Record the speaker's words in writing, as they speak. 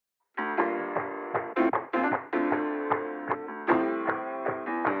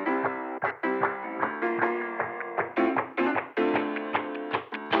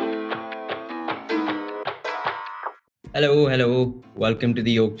Hello. Welcome to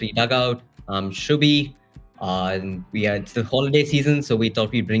the Oaktree Dugout. I'm Shubhi. It's the holiday season, so we thought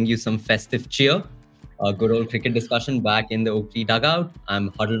we'd bring you some festive cheer. A good old cricket discussion back in the Oaktree Dugout. I'm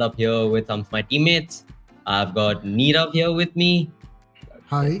huddled up here with some of my teammates. I've got Neerav here with me.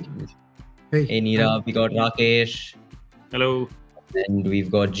 Hi. Hey Neerav, we got Rakesh. Hello. And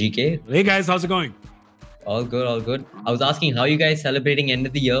we've got GK. Hey guys, how's it going? All good. I was asking how you guys celebrating end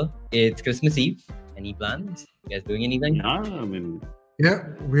of the year. It's Christmas Eve. Any plans? You guys doing anything? Yeah,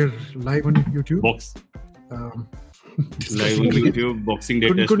 we're live on YouTube. Live on YouTube, Boxing Day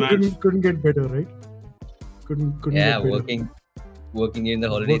test match. Couldn't get better, right? Couldn't yeah, get better. working in the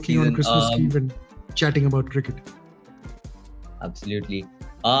holiday working season. On Christmas Eve and chatting about cricket. Absolutely.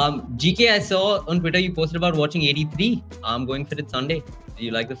 GK, I saw on Twitter you posted about watching 83. I'm going for it Sunday. Do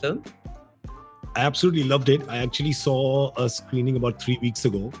you like the film? I absolutely loved it. I actually saw a screening about 3 weeks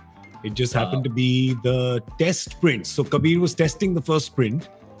ago. It just happened to be the test sprint. So Kabir was testing the first sprint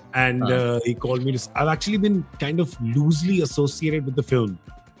and he called me. I've actually been kind of loosely associated with the film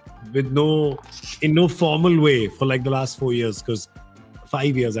in no formal way for like the last 4 years, because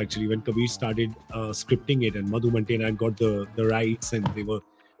 5 years actually, when Kabir started scripting it and Madhu Mantena got the rights and they were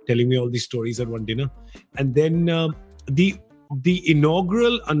telling me all these stories at one dinner. And then the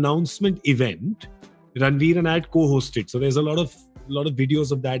inaugural announcement event, Ranveer and I had co-hosted. So there's a lot of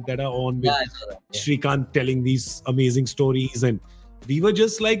videos of that are on with Shrikant telling these amazing stories, and we were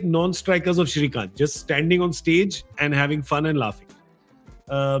just like non-strikers of Shrikant, just standing on stage and having fun and laughing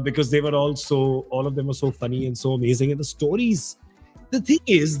because they were all of them were so funny and so amazing. And the stories, the thing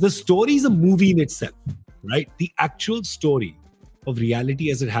is, the story is a movie in itself, right? The actual story of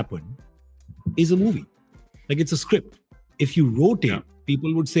reality as it happened is a movie. Like, it's a script. If you wrote it,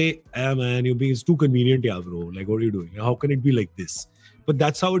 people would say, man, it's too convenient, bro. Like, what are you doing? How can it be like this? But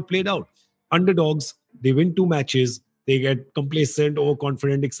that's how it played out. Underdogs, they win 2 matches. They get complacent,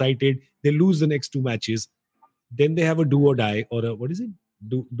 overconfident, excited. They lose the next 2 matches. Then they have a do or die, or what is it?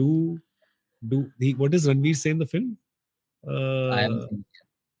 What does Ranveer say in the film? Don't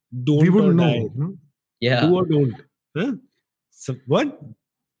we wouldn't or die. Know, no? Yeah. Do or don't. Huh? So, what?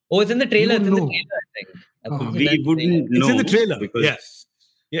 Oh, it's in the trailer. It's in the trailer, I think. We wouldn't know. It's in the trailer. Because...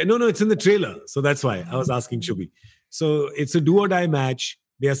 Yeah, no, it's in the trailer. So that's why I was asking Shubhi. So it's a do or die match.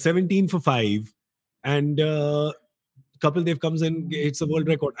 They are 17 for 5. And Kapil Dev comes in, hits a world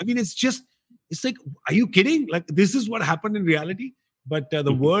record. I mean, it's like, are you kidding? Like, this is what happened in reality. But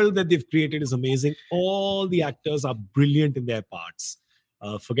the world that they've created is amazing. All the actors are brilliant in their parts.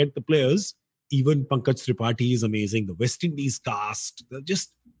 Forget the players. Even Pankaj Tripathi is amazing. The West Indies cast,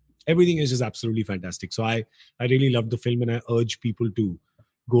 everything is just absolutely fantastic. So I really love the film, and I urge people to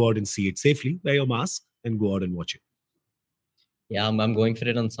go out and see it safely. Wear your mask and go out and watch it. Yeah, I'm going for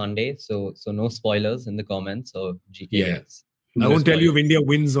it on Sunday. So no spoilers in the comments. So GK. Yes. I won't tell you if India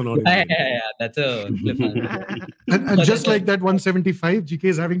wins or not. Yeah. That's a cliffhanger. and just like that 175, GK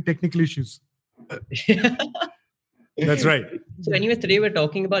is having technical issues. That's right. So anyways, today we're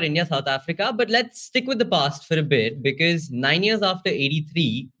talking about India, South Africa, but let's stick with the past for a bit, because 9 years after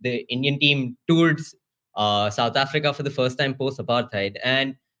 83, the Indian team toured South Africa for the first time post-apartheid.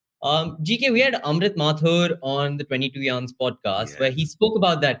 And GK, we had Amrit Mathur on the 22 Yarns podcast where he spoke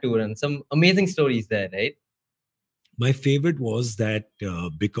about that tour and some amazing stories there, right? My favorite was that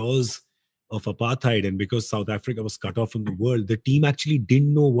because of apartheid and because South Africa was cut off from the world, the team actually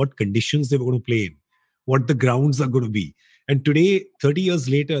didn't know what conditions they were going to play in, what the grounds are going to be. And today, 30 years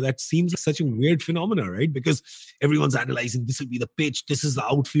later, that seems like such a weird phenomenon, right? Because everyone's analyzing, this will be the pitch, this is the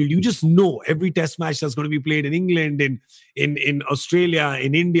outfield. You just know every test match that's going to be played in England, in Australia,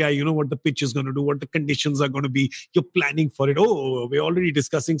 in India, you know what the pitch is going to do, what the conditions are going to be. You're planning for it. Oh, we're already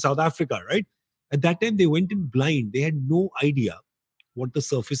discussing South Africa, right? At that time, they went in blind. They had no idea what the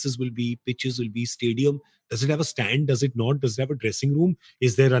surfaces will be, pitches will be, stadium. Does it have a stand? Does it not? Does it have a dressing room?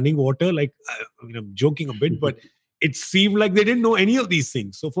 Is there running water? Like, I'm joking a bit, but it seemed like they didn't know any of these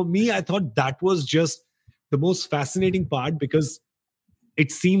things. So for me, I thought that was just the most fascinating part, because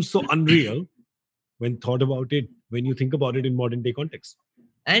it seems so unreal when you think about it in modern day context.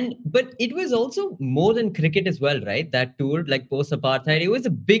 But it was also more than cricket as well, right? That tour, like post-apartheid, it was a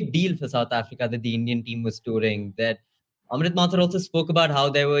big deal for South Africa that the Indian team was touring. That Amrit Mathur also spoke about how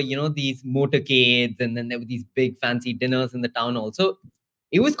there were, these motorcades, and then there were these big fancy dinners in the town also.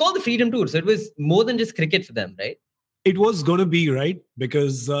 It was called the Freedom Tour. So it was more than just cricket for them, right? It was going to be, right?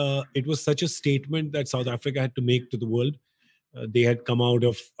 Because it was such a statement that South Africa had to make to the world. They had come out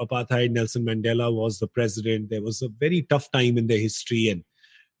of apartheid. Nelson Mandela was the president. There was a very tough time in their history. And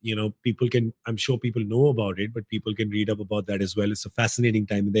I'm sure people know about it, but people can read up about that as well. It's a fascinating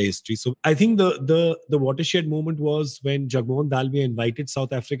time in their history. So I think the watershed moment was when Jagmohan Dalmia invited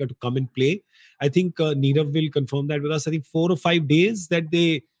South Africa to come and play. I think Nirav will confirm that with us. I think 4 or 5 days that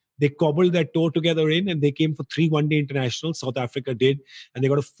they cobbled that tour together in, and they came for 3 one-day internationals. South Africa did, and they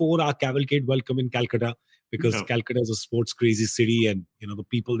got a 4-hour cavalcade welcome in Calcutta, because Calcutta is a sports crazy city, and the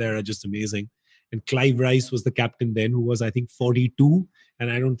people there are just amazing. And Clive Rice was the captain then, who was, I think, 42. And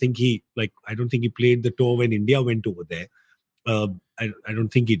I don't think he played the tour when India went over there. I don't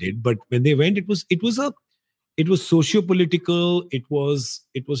think he did. But when they went, it was socio-political. It was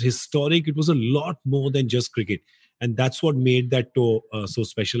historic. It was a lot more than just cricket. And that's what made that tour so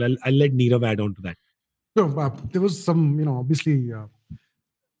special. I'll let Nirav add on to that. No, there was some, obviously,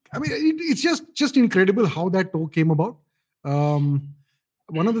 I mean, it's just incredible how that tour came about.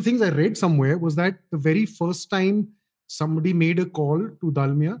 One of the things I read somewhere was that the very first time somebody made a call to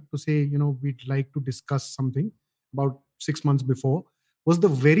Dalmia to say, we'd like to discuss something, about 6 months before, was the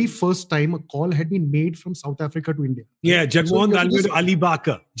very first time a call had been made from South Africa to India. Yeah, Jagmohan Dalmia to Ali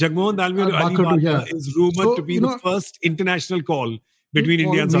Bakar. Jagmohan Dalmia to Ali Bakar is rumored to be the first international call between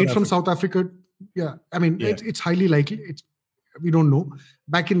India and South Africa. Made from South Africa. Yeah, I mean, it's highly likely. We don't know.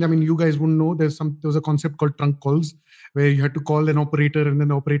 Back in, you guys wouldn't know. There was a concept called trunk calls, where you had to call an operator, and then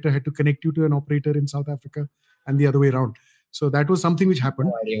the operator had to connect you to an operator in South Africa, and the other way around. So that was something which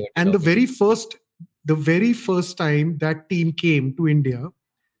happened. And the very first time that team came to India,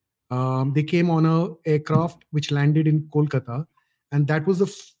 they came on a aircraft which landed in Kolkata, and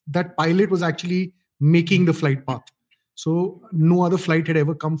that pilot was actually making the flight path. So no other flight had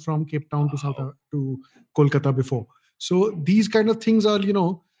ever come from Cape Town to Kolkata before. So these kind of things are,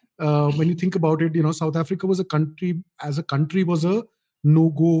 when you think about it, South Africa was was a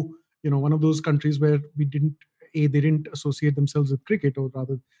no-go, one of those countries where they didn't associate themselves with cricket, or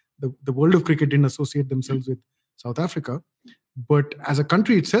rather the world of cricket didn't associate themselves with South Africa. But as a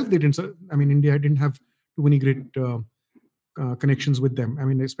country itself, India didn't have too many great connections with them.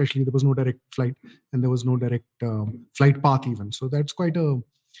 Especially there was no direct flight, and there was no direct flight path even. So that's quite a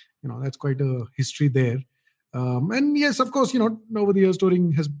history there. And yes, of course, over the years,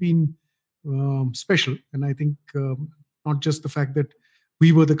 touring has been special. And I think not just the fact that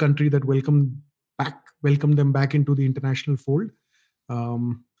we were the country that welcomed them back into the international fold.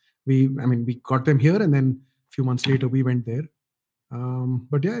 We got them here, and then a few months later we went there.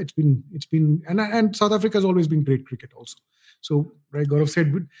 But yeah, it's been, and South Africa has always been great cricket also. So, like Gaurav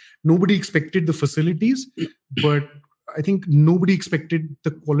said, nobody expected the facilities, but I think nobody expected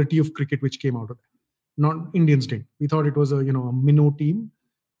the quality of cricket which came out of that. Not Indians did. We thought it was a minnow team.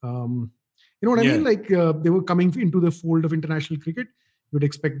 You know what I mean? Like they were coming into the fold of international cricket. You would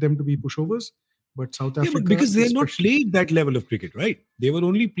expect them to be pushovers, but South Africa, because they're not played that level of cricket, right? They were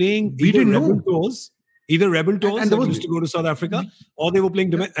only playing either rebel tours and that used to go to South Africa, or they were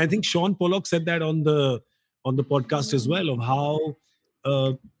playing. I think Sean Pollock said that on the podcast as well, of how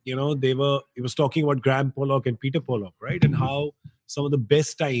he was talking about Graham Pollock and Peter Pollock, right? And how some of the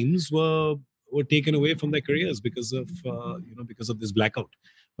best times were taken away from their careers because of this blackout.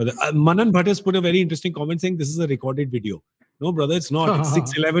 But Manan Bhatt has put a very interesting comment saying this is a recorded video. No, brother, it's not. It's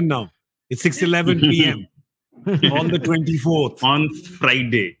 6:11 now. It's 6:11 p.m. on the 24th. On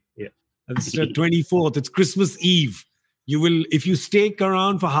Friday. Yeah. It's the 24th. It's Christmas Eve. If you stick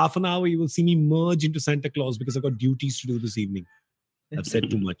around for half an hour, you will see me merge into Santa Claus, because I've got duties to do this evening. I've said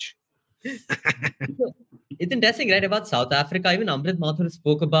too much. It's interesting, right, about South Africa. Even Amrit Mathur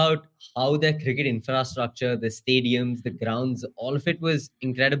spoke about how their cricket infrastructure, the stadiums, the grounds, all of it was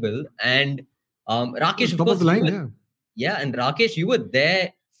incredible. And Rakesh, of course, and Rakesh, you were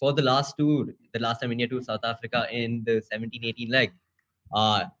there for the last time India toured South Africa in the 17-18 leg.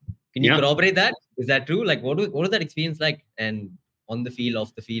 Can you corroborate that? Is that true? Like, what was that experience like? And on the field,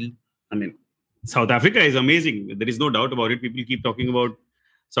 off the field? South Africa is amazing. There is no doubt about it. People keep talking about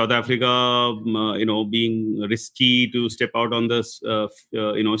South Africa, being risky to step out on the,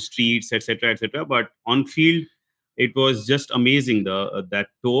 streets, etc., etc. But on field, it was just amazing. That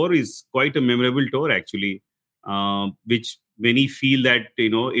tour is quite a memorable tour, actually, which many feel that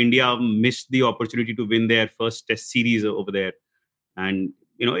India missed the opportunity to win their first Test series over there, and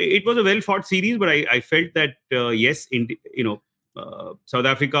it was a well fought series. But I felt that South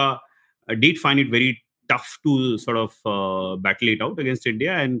Africa did find it very tough to sort of battle it out against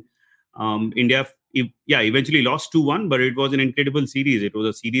India, and India, eventually lost 2-1. But it was an incredible series. It was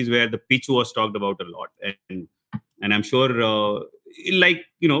a series where the pitch was talked about a lot, and I'm sure,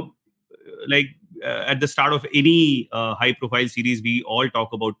 at the start of any high-profile series, we all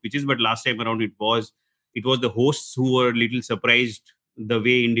talk about pitches. But last time around, it was the hosts who were a little surprised the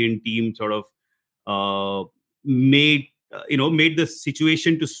way Indian team sort of made the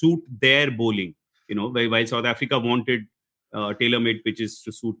situation to suit their bowling. While South Africa wanted tailor-made pitches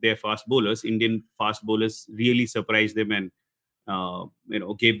to suit their fast bowlers, Indian fast bowlers really surprised them and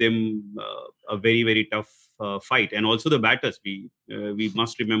gave them a very, very tough fight. And also the batters. We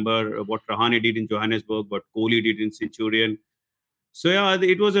must remember what Rahane did in Johannesburg, what Kohli did in Centurion. So yeah,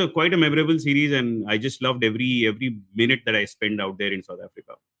 it was quite a memorable series, and I just loved every minute that I spent out there in South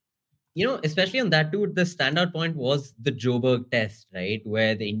Africa. Especially on that too, the standout point was the Joburg test, right?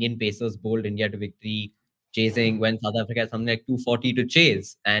 Where the Indian Pacers bowled India to victory, chasing when South Africa had something like 240 to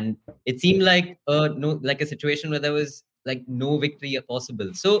chase. And it seemed like a situation where there was like no victory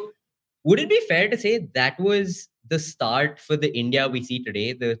possible. So would it be fair to say that was the start for the India we see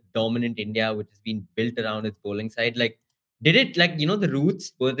today, the dominant India, which has been built around its bowling side? Like, did it, the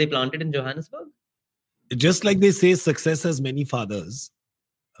roots, were they planted in Johannesburg? Just like they say, success has many fathers.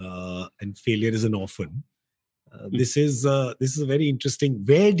 And failure is an orphan. This is a very interesting.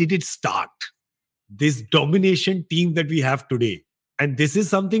 Where did it start? This domination team that we have today, and this is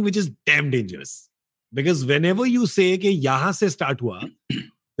something which is damn dangerous, because whenever you say कि यहाँ से start हुआ,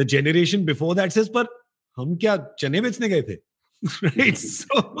 the generation before that says, "पर हम क्या चने बेचने गए थे?" Right?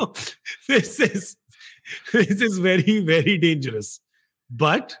 So this is very, very dangerous.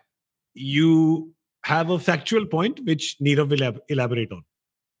 But you have a factual point which Nirav will elaborate on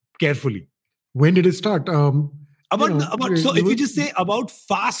carefully. When did it start? So if you just say about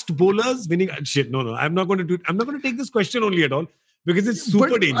fast bowlers winning, no, I'm not going to do it. I'm not going to take this question only at all, because it's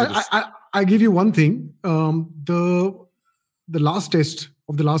super dangerous. I give you one thing. The last test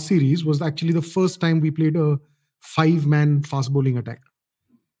of the last series was actually the first time we played a 5-man fast bowling attack.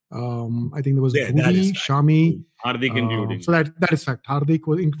 I think there was Bhuvi, Shami, Hardik including. So that is fact. Hardik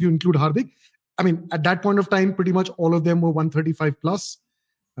was, if you include Hardik, I mean, at that point of time, pretty much all of them were 135 plus.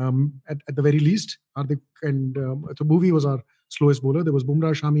 At the very least, Hardik and so Bhuvi was our slowest bowler. There was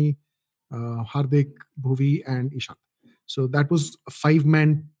Bumrah, Shami, Hardik, Bhuvi, and Ishant. So that was a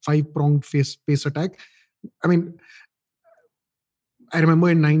 5-man, 5-pronged pace attack. I mean, I remember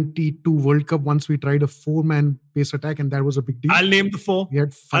in '92 World Cup, once we tried a 4-man pace attack, and that was a big deal. I'll name the 4. Yeah.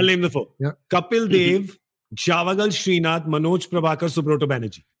 Kapil Dev, Javagal Srinath, Manoj Prabhakar, Subroto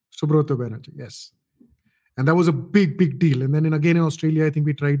Banerjee. Yes. And that was a big, big deal. And then again in Australia, I think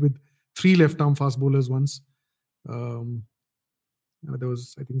we tried with 3 left-arm fast bowlers once. There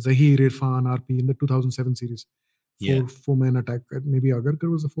was, I think, Zahir, Irfan, RP in the 2007 series. 4-man attack. Maybe Agarkar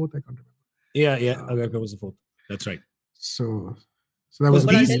was the 4th. I can't remember. Yeah. Agarkar was the 4th. That's right. So that was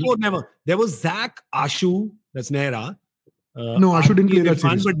these 4 never. There was Zach, Ashu, that's Nehra. No, Ashu didn't play that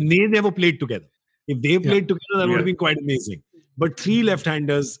series. But they never played together. If they played together, that would have been quite amazing. But 3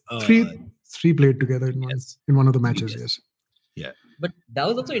 left-handers. 3 played together in one of the matches, yes. Yeah. But that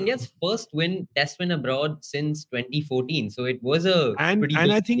was also India's first test win abroad since 2014. So it was and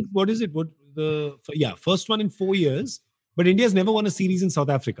I think, first one in 4 years. But India's never won a series in South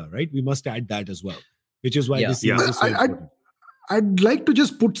Africa, right? We must add that as well, which is why this series is so important. I'd like to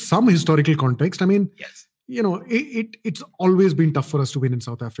just put some historical context. I mean, it's always been tough for us to win in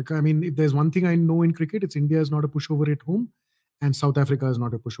South Africa. I mean, if there's one thing I know in cricket, it's India is not a pushover at home, and South Africa is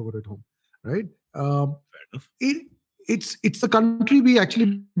not a pushover at home. Right? It's the country we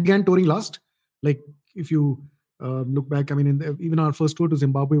actually began touring last. Like, if you look back, I mean, even our first tour to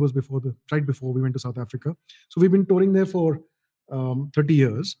Zimbabwe was right before we went to South Africa. So we've been touring there for 30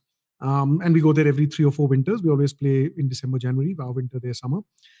 years. And we go there every 3 or 4 winters. We always play in December, January, our winter, their summer.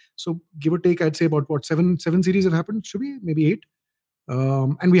 So give or take, I'd say about 7 series have happened. Should be maybe 8.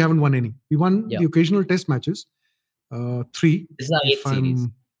 And we haven't won any. We won the occasional test matches. 3. This is our 8th series.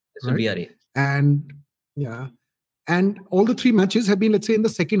 This will be our 8th. And all the 3 matches have been, let's say, in the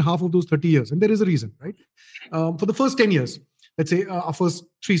second half of those 30 years. And there is a reason, right? For the first 10 years, let's say our first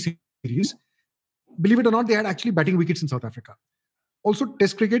 3 series, believe it or not, they had actually batting wickets in South Africa. Also,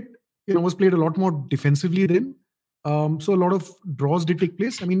 Test cricket, was played a lot more defensively then. So a lot of draws did take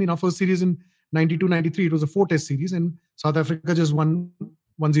place. I mean, in our first series in 92-93, it was a 4-test series, and South Africa just won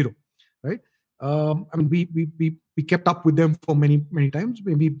 1-0, right? I mean, we kept up with them for many, many times.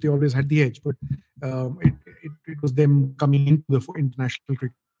 Maybe they always had the edge, but it was them coming into the international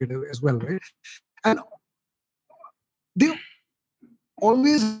cricket as well, right? And they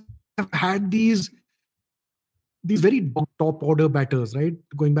always have had these very top order batters, right?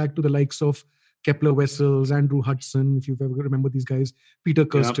 Going back to the likes of Kepler Wessels, Andrew Hudson, if you've ever remember these guys, Peter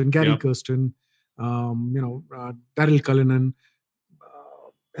Kirsten, Gary Kirsten, Daryl Cullinan.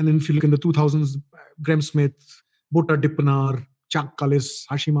 And then if you look in the 2000s, Graham Smith, Bota Dippenaar, Chuck Cullis,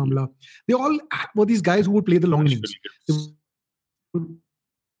 Hashim Amla, they all were these guys who would play the long innings.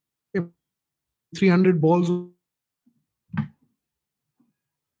 300 balls.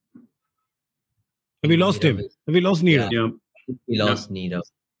 Have we lost him? Have we lost Neerav? Yeah. We lost Neerav.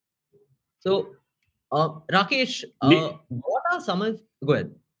 So, Rakesh, what are some of... Go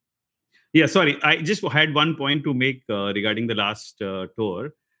ahead. Yeah, sorry. I just had one point to make regarding the last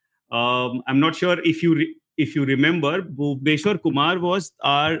tour. I'm not sure if you remember, Bhuvneshwar Kumar was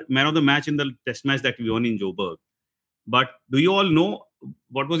our man of the match in the test match that we won in Joburg. But do you all know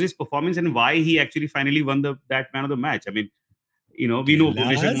what was his performance and why he actually finally won that man of the match? I mean, we know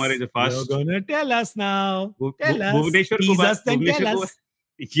Bhuvneshwar Kumar is a fast... You're gonna tell us now. Tell us. Bhuvneshwar Tease Kumar, us, then tell us.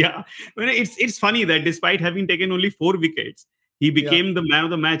 Yeah. It's funny that despite having taken only 4 wickets, he became the man of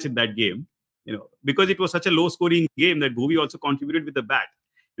the match in that game. Because it was such a low-scoring game that Bhuvi also contributed with the bat.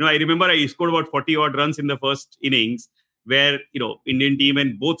 I remember I scored about 40-odd runs in the first innings where, Indian team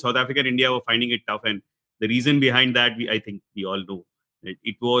and both South Africa and India were finding it tough. And the reason behind that, I think we all know.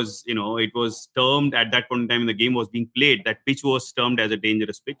 It was termed at that point in time when the game was being played, that pitch was termed as a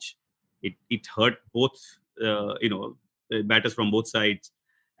dangerous pitch. It hurt both, batters from both sides.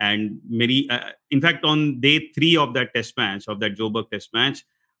 And many, in fact, on day 3 of that test match, of that Joburg test match,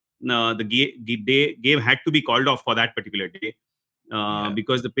 the game had to be called off for that particular day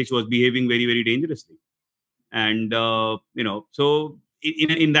because the pitch was behaving very, very dangerously. And so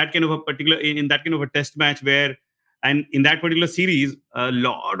in that kind of a test match where, and in that particular series, a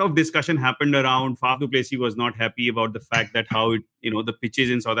lot of discussion happened around Faf du Plessis was not happy about the fact that how the pitches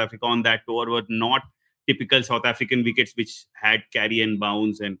in South Africa on that tour were not typical South African wickets which had carry and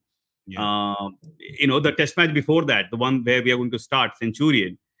bounce. And the test match before that, the one where we are going to start,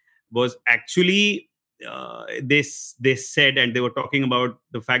 Centurion, was actually they said, and they were talking about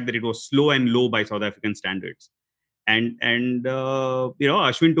the fact that it was slow and low by South African standards. And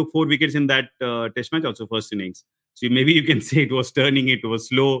Ashwin took 4 wickets in that test match, also first innings. So maybe you can say it was turning, it was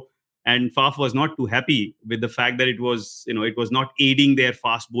slow, and Faf was not too happy with the fact that it was not aiding their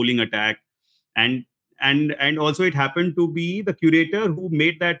fast bowling attack. And also it happened to be the curator who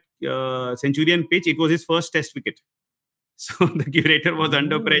made that Centurion pitch. It was his first test wicket. So the curator was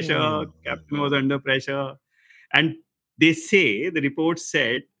under pressure, captain was under pressure. And they say, the report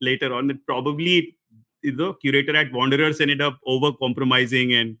said later on that probably the curator at Wanderers ended up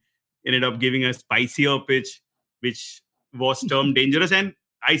over-compromising and ended up giving a spicier pitch, which was termed dangerous. And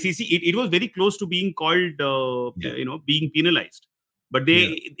ICC, it was very close to being called, being penalized. But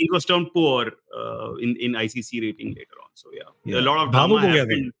it was termed poor in ICC rating later on. So a lot of drama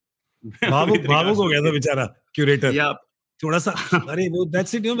happened. Bhavuk ho gaya tha bichara, curator. Yeah.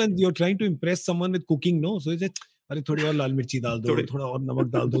 That's it, when you're trying to impress someone with cooking, no? So it's अरे थोड़ी और लाल मिर्ची डाल दो, थोड़ा और नमक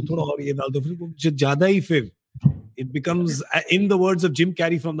डाल दो, थोड़ा और ये डाल दो, फिर ज्यादा ही फिर it becomes, in the words of Jim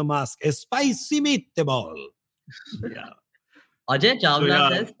Carrey from The Mask, a spicy meatball. Yeah. Ajay Chawla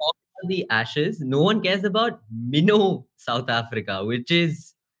says, talking about the Ashes, no one cares about Minnow, South Africa, which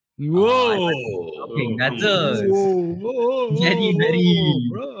is that's a very,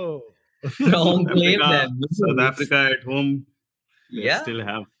 very strong claim. South Africa at home, still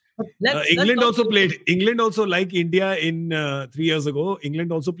have. England also played. England also, like India in 3 years ago,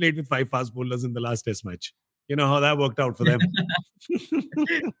 England also played with 5 fast bowlers in the last test match. You know how that worked out for them.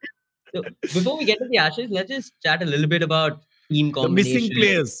 So before we get to the Ashes, let's just chat a little bit about team combination. The missing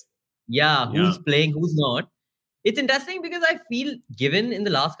players. Yeah, who's playing, who's not. It's interesting because I feel, given in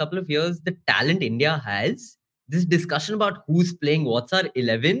the last couple of years, the talent India has, this discussion about who's playing, what's our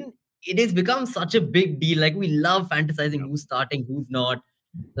 11, it has become such a big deal. Like, we love fantasizing who's starting, who's not.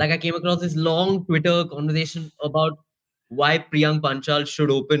 Like, I came across this long Twitter conversation about why Priyank Panchal should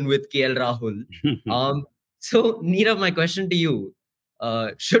open with KL Rahul. So, Neerav, my question to you,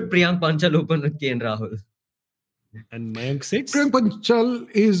 should Priyank Panchal open with KL Rahul? And Mayank sits? Priyank Panchal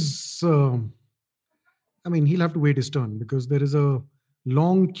is, he'll have to wait his turn because there is a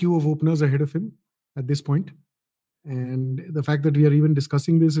long queue of openers ahead of him at this point. And the fact that we are even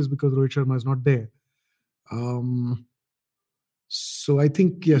discussing this is because Rohit Sharma is not there. So I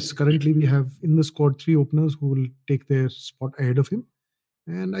think, yes, currently we have in the squad 3 openers who will take their spot ahead of him.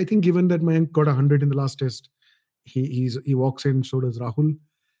 And I think given that Mayank got 100 in the last test, he walks in, so does Rahul.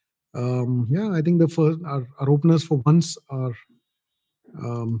 I think our openers for once are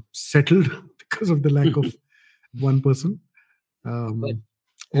settled because of the lack of one person.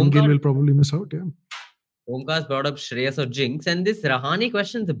 Endgame will probably miss out, Omkar's brought up Shreyas or Jinx, and this Rahane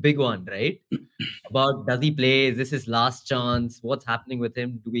question is a big one, right? About does he play? Is this his last chance? What's happening with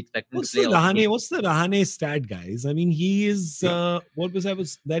him? Do we expect him to play? What's the Rahane stat, guys? I mean, he is that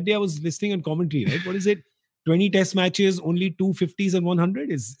day I was listening on commentary, right? What is it? 20 test matches, only 2 50s and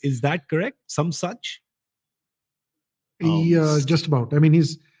 100? Is that correct? Some such? Just about. I mean,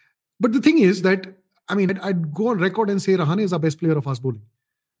 but the thing is that, I mean, I'd go on record and say Rahane is our best player of fast bowling.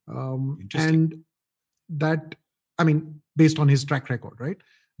 And that, I mean, based on his track record, right?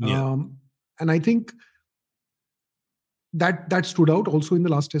 Yeah. And I think that stood out also in the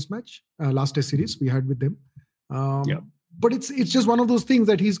last test series we had with them. But it's just one of those things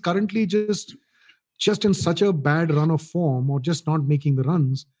that he's currently just in such a bad run of form, or just not making the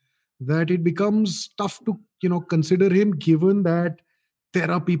runs, that it becomes tough to consider him, given that there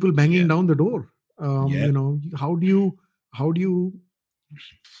are people banging down the door. How do you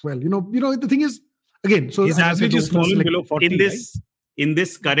well, the thing is, again, so his average is fallen below 40. In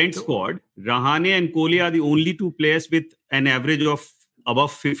this current squad, Rahane and Kohli are the only two players with an average of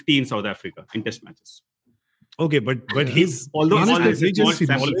above 50 in South Africa in test matches. Okay, but his average is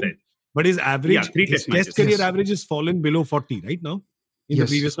fallen. But his average, his test career average has fallen below 40 right now in the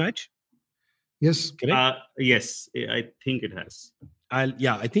previous match. Yes, correct. Yes, I think it has. I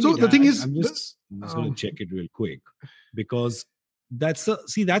think. So the thing is, I'm just going to check it real quick, because that's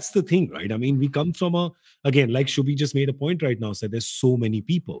the thing, right? I mean, we come from again, like Shubhi just made a point right now, said there's so many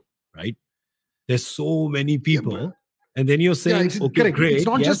people, right? There's so many people. And then you're saying, okay, correct. Great. It's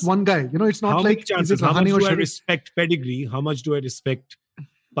not just one guy. It's not how like many chances. How much do I respect pedigree? How much do I respect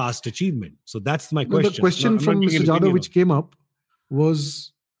past achievement? So that's my question. The question from Mr. Jadhav which came up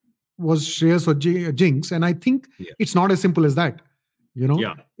was Shreyas or Jinx, and I think it's not as simple as that.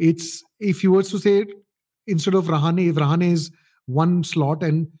 It's, if you were to say, instead of Rahane, if Rahane is one slot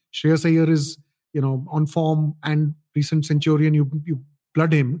and Shreyas Iyer is on form and recent centurion, you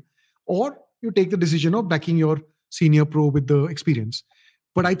blood him, or you take the decision of backing your senior pro with the experience.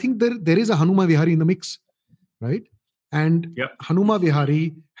 But I think there is a Hanuma Vihari in the mix, right? And Hanuma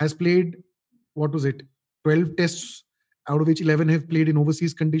Vihari has played, what was it, 12 tests, out of which 11 have played in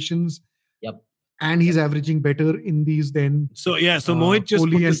overseas conditions. Yep. And he's averaging better in these than so Mohit just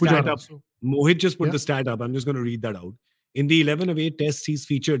put the stat up. Mohit just put the stat up. I'm just going to read that out. In the 11 away tests he's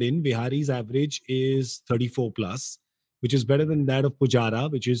featured in, Vihari's average is 34 plus, which is better than that of Pujara,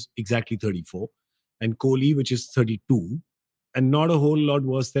 which is exactly 34, and Kohli, which is 32, and not a whole lot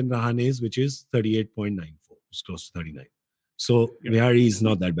worse than Rahane's, which is 38.94. It's close to 39. So Vihari is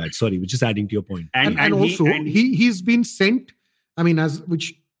not that bad. Sorry, which is adding to your point. And also he's been sent, I mean,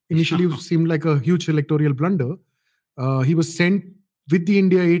 which initially seemed like a huge electoral blunder. He was sent with the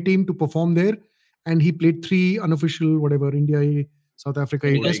India A team to perform there, and he played 3 unofficial, India A, South Africa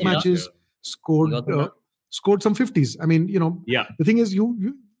A test matches, scored some 50s. I mean, the thing is,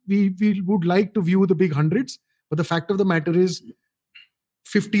 we would like to view the big hundreds, but the fact of the matter is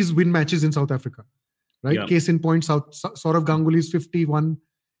 50s win matches in South Africa, right? Yeah. Case in point, Saurav Ganguly's 51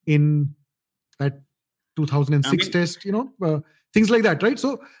 in that 2006 test, things like that, right?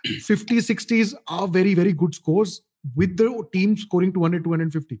 So 50s, 60s are very, very good scores with the team scoring 200,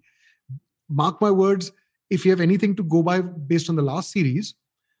 250. Mark my words, if you have anything to go by based on the last series,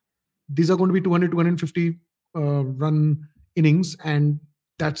 these are going to be 200, 250 run innings, and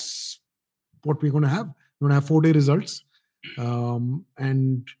that's what we're going to have. We're going to have 4-day results.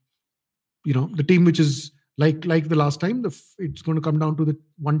 And, the team which is like the last time, it's going to come down to the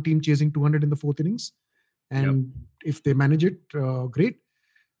one team chasing 200 in the 4th innings. And if they manage it, great.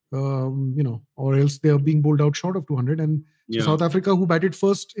 Or else they are being bowled out short of 200. And so South Africa, who batted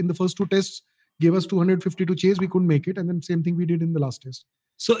first in the first 2 tests, gave us 250 to chase. We couldn't make it. And then same thing we did in the last test.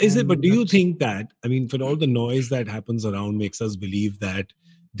 So but do you think that, I mean, for all the noise that happens around makes us believe that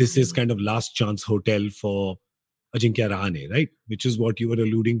this is kind of last chance hotel for Ajinkya Rahane, right? Which is what you were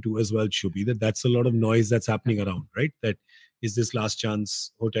alluding to as well, Shubhi, that's a lot of noise that's happening around, right? That is this last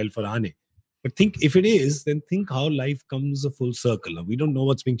chance hotel for Rahane. But if it is, then think how life comes a full circle. Now, we don't know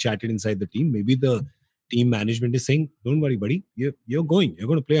what's being chatted inside the team. Maybe the team management is saying, don't worry, buddy, you're going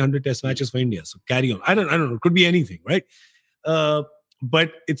to play 100 test matches for India. So carry on. I don't know. It could be anything, right?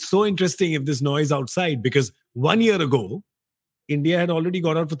 But it's so interesting if this noise outside, because 1 year ago, India had already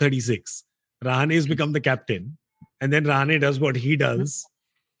got out for 36. Rahane has become the captain. And then Rahane does what he does.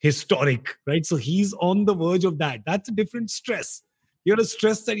 Historic, right? So he's on the verge of that. That's a different stress. You're a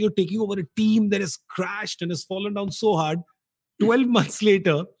stress that you're taking over a team that has crashed and has fallen down so hard. 12 months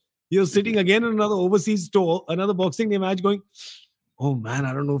later, you're sitting again on another overseas tour, another Boxing Day match going, oh man,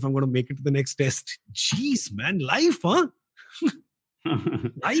 I don't know if I'm going to make it to the next test. Jeez, man, life, huh?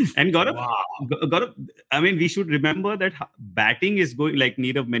 Life. And Gaurav, I mean, we should remember that batting is going, like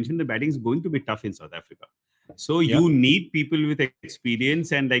Nirav mentioned, the batting is going to be tough in South Africa. So you need people with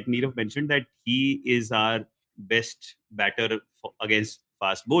experience. And like Nirav mentioned, that he is our best batter against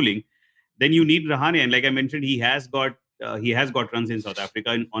fast bowling. Then you need Rahane. And like I mentioned, he has got he has got runs in South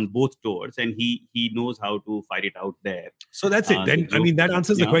Africa on both tours, and he knows how to fight it out there. So that's it. Then that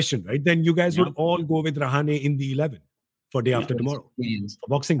answers the question, right? Then you guys would all go with Rahane in the 11 for day after tomorrow. For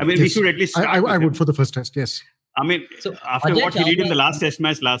boxing. I mean, we should at least. I would for the first test. Yes. I mean, so after what he did in the last test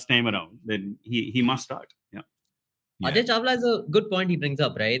match last time around, then he must start. Yeah. Ajay Chawla is a good point he brings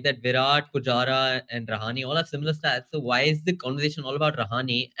up, right? That Virat, Pujara, and Rahane all have similar stats. So why is the conversation all about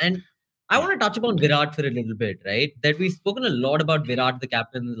Rahane? And I want to touch upon Virat for a little bit, right? That we've spoken a lot about Virat, the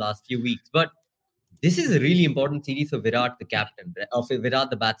captain, in the last few weeks. But this is a really important series for Virat, the captain, or for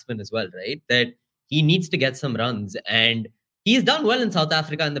Virat, the batsman as well, right? That he needs to get some runs. And he's done well in South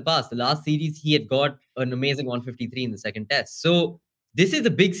Africa in the past. The last series, he had got an amazing 153 in the second test. So this is a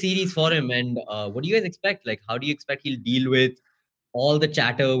big series for him. And what do you guys expect? Like, how do you expect he'll deal with all the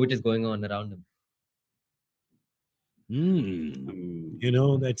chatter which is going on around him? You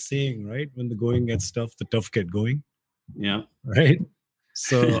know that saying, right? When the going gets tough, the tough get going. Yeah. Right?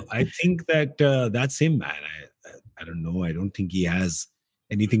 So I think that that's him, man. I don't know. I don't think he has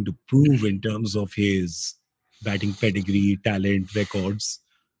anything to prove in terms of his batting pedigree, talent, records.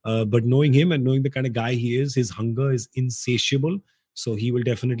 But knowing him and knowing the kind of guy he is, his hunger is insatiable. So he will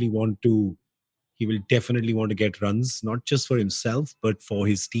definitely want to get runs, not just for himself, but for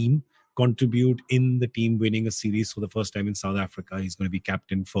his team, contribute in the team winning a series for the first time in South Africa. He's going to be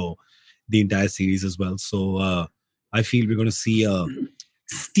captain for the entire series as well. So I feel we're going to see a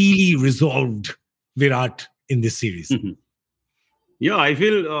steely resolved Virat in this series. Yeah, I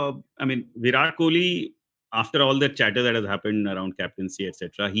feel, Virat Kohli, after all that chatter that has happened around captaincy,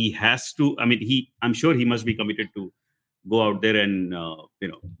 etc., he has to, I'm sure he must be committed to go out there and,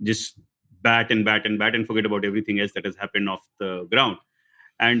 just bat and forget about everything else that has happened off the ground.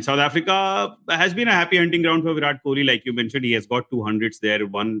 And South Africa has been a happy hunting ground for Virat Kohli. Like you mentioned, he has got 200s there.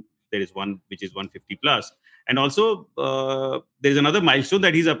 There is one which is 150 plus. And also, there is another milestone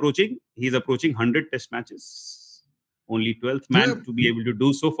that he's approaching. He's approaching 100 test matches. Only 12th man to be able to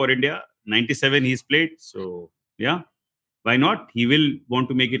do so for India. 97 he's played. So, yeah, why not? He will want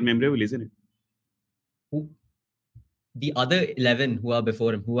to make it memorable, isn't it? The other 11 who are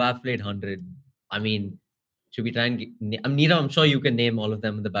before him, who have played 100, should we try and Neerav, I'm sure you can name all of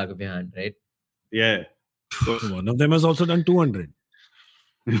them in the back of your hand, right? Yeah. One of them has also done 200.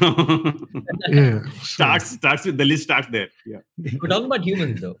 Yeah. Starts with the list starts there. Yeah. We're talking about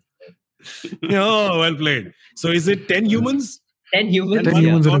humans though. Oh, well played. So is it 10 humans? 10 humans. 10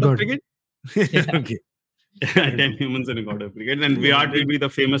 humans in a god. Okay. 10 humans in a god of cricket. And Virat will be the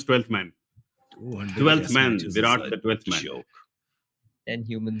famous 12th man. 12th man. Virat, the 12th man. Joke. 10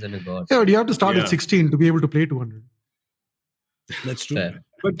 humans and a god. Yeah, but you have to start at 16 to be able to play 200. That's true. Fair.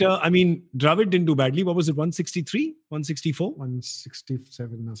 But Dravid didn't do badly. What was it? 163? 164?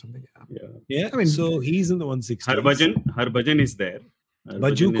 167 or something. Yeah. So he's in the 160. Harbhajan is there.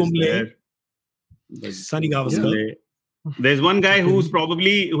 Baju Kumble. Sunny Gavaskar. There's one guy who's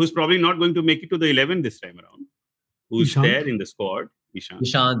probably not going to make it to the 11 this time around. Who's Ishant. there in the squad? Ishant.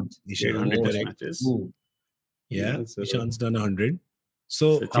 Ishant. 100 test matches. Ooh. Yeah. So Ishant's done 100.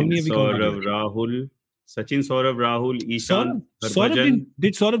 So how many have we got? Sachin, Saurav, Rahul, Ishant, Saurav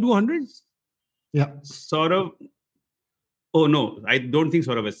did Saurav do 100? Yeah. Saurav. Oh no, I don't think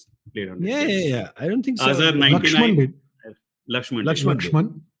Saurav has played 100. Yeah. I don't think so. Azhar 99. Lakshman.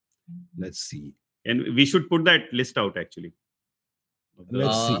 Lakshman. Let's see. And we should put that list out actually.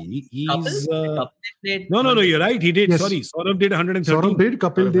 Let's see. He's Kapil played no. You're right. He did. Yes. Sorry, Saurav did 113. Saurav did,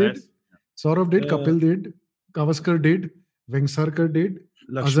 Kapil did. has- Saurav did, Kapil did. Gavaskar did. Vengsarkar did.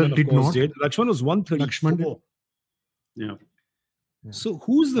 Azhar Lakshman, of did course, not. did. Lakshman was 134. Lakshman did. Yeah. So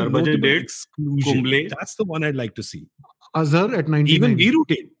who's the Harbhajan notable did. exclusion? Kumble. That's the one I'd like to see. Azhar at 99. Even Viru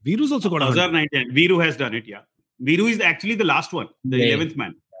did. Viru's also got 100. Azhar 99. Viru has done it, yeah. Viru is actually the last one, the Yeah. 11th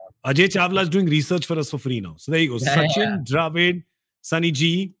man. Ajay Chawla is doing research for us for free now. So there you go. Yeah, Sachin, Dravid, Sunny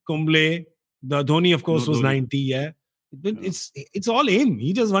G, Kumble. The Dhoni, of course, No, was Dhoni. 90. Yeah. But it's all him.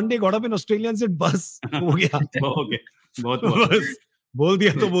 He just one day got up in Australia and said, "Bus, ho gaya." Oh, okay. Bahut bahut. Bas, bol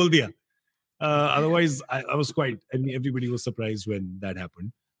diya to bol diya. Otherwise, I was everybody was surprised when that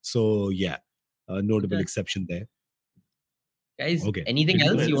happened. So yeah, a notable Okay. exception there. Guys, Okay. anything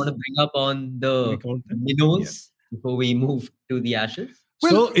else you want to bring up on the count them? minnows before we move to the Ashes?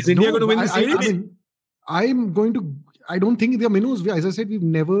 So is India going to win the series? I don't think they're minnows. As I said,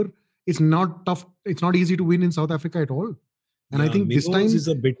 it's not tough. It's not easy to win in South Africa at all. And I think this time, is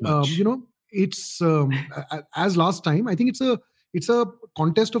a bit much. it's as last time. I think it's a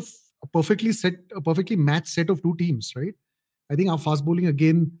contest of a perfectly matched set of two teams, right? I think our fast bowling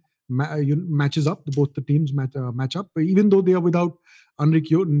again matches up. Both the teams match up, even though they are without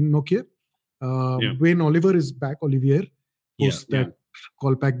Anrique Nokia. Wayne Oliver is back. Olivier post that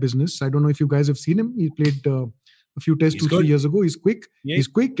callback business. I don't know if you guys have seen him. He played a few tests 2-3 years ago. He's quick. Yeah. He's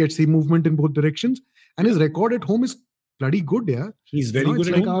quick. Gets the movement in both directions, and his record at home is bloody good. Yeah, he's very good.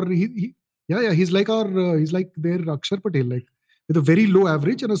 Like home. He's like their Akshar Patel, like with a very low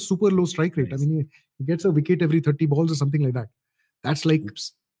average and a super low strike rate. Nice. I mean, he gets a wicket every 30 balls or something like that. That's like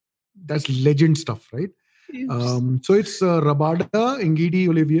that's legend stuff, right? So it's Rabada, Ngidi,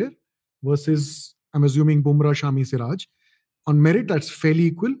 Olivier versus, I'm assuming, Bumrah, Shami, Siraj. On merit, that's fairly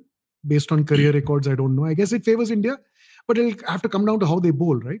equal. Based on career records, I don't know. I guess it favors India, but it'll have to come down to how they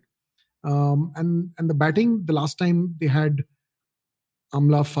bowl, right? And the batting, the last time they had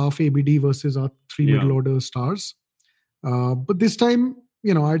Amla, Faf, ABD versus our three middle order stars. But this time,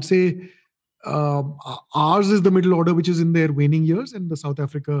 I'd say ours is the middle order, which is in their waning years, and the South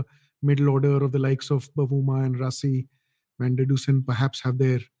Africa middle order of the likes of Bavuma and Rassi, Van der Dusen perhaps have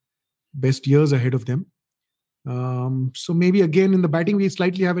their best years ahead of them. So maybe again in the batting we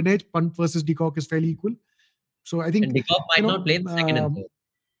slightly have an edge. Punt versus De Kock is fairly equal. So I think and De Kock might not play the second and third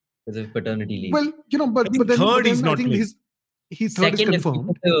because of paternity leave. Well, but then third is not I think playing. His third is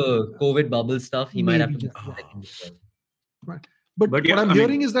confirmed. The COVID bubble stuff, he might have to do second. Right. But what I'm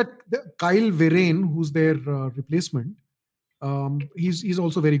hearing is that Kyle Verreynne, who's their replacement, he's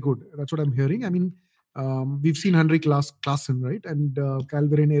also very good. That's what I'm hearing. I mean, we've seen Henrik Klaassen, right? And Kyle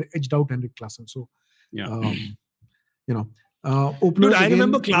Verreynne edged out Henrik Klaassen. So, Dude, I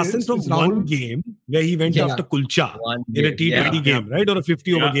remember Klaassen from one game where he went after Kulcha in a T20 game, right? Or a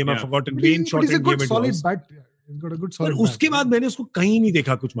 50-over game, I've forgotten. Rain shot game it was. He's got a good solid bat. उसके बाद मैंने उसको कहीं नहीं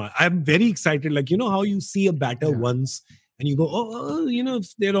देखा कुछ मार. I'm very excited. Like, how you see a batter once and you go,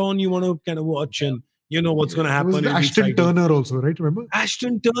 if they're on, you want to kind of watch and what's going to happen. It was Ashton Turner also, right? Remember?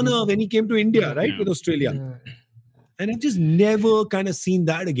 Ashton Turner when he came to India, right? With Australia. Yeah. And I've just never kind of seen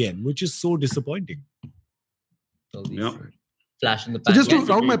that again, which is so disappointing. Flash in the pan. So just to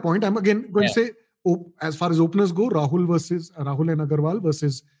round my point, I'm again going to say, as far as openers go, Rahul and Agarwal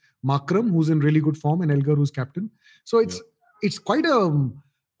versus Makram, who's in really good form, and Elgar, who's captain. So it's quite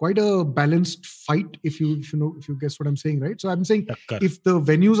a balanced fight, if you guess what I'm saying, right? So I'm saying if the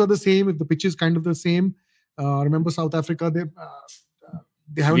venues are the same, if the pitch is kind of the same. Remember South Africa,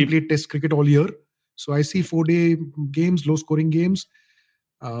 they haven't played Test cricket all year, so I see 4-day games, low-scoring games.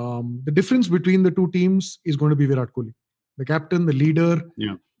 The difference between the two teams is going to be Virat Kohli, the captain, the leader,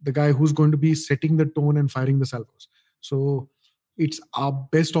 the guy who's going to be setting the tone and firing the salvos. So it's our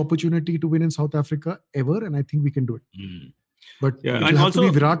best opportunity to win in South Africa ever, and I think we can do it. But it'll have to be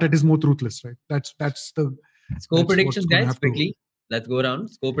Virat at his more ruthless, right? That's the score predictions, guys. Quickly, let's go around.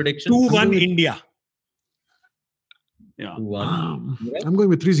 Score predictions. 2-1 India. Yeah. 2-1. I'm going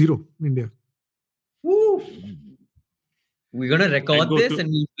with 3-0 India. Woo. We're gonna record this and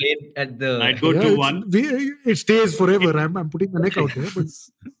we'll play it at the. I'd go 2-1. It stays forever. I'm putting my neck out there. But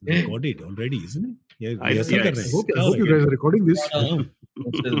record it already, isn't it? Yeah, I hope you guys are recording this. At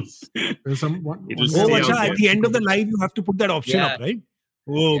the end of the live, you have to put that option up, right?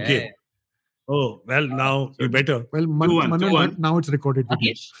 Oh, okay. Yeah. Oh, well, now you better. Well, 2-1. Now it's recorded.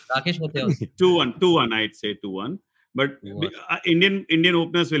 Rakesh, what's yours? 2-1. I'd say 2-1. But Indian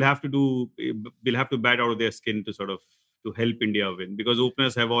openers will have to bat out of their skin to help India win, because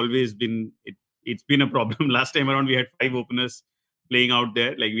openers have always been. It's been a problem. Last time around, we had 5 openers playing out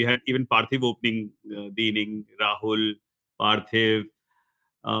there. Like we had even Parthiv opening the inning, Rahul, Parthiv,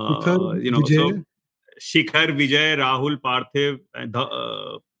 Vijay. So Shikhar, Vijay, Rahul, Parthiv,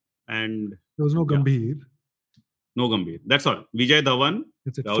 and there was no Gambhir. No Gambhir. That's all. Vijay, Dhawan,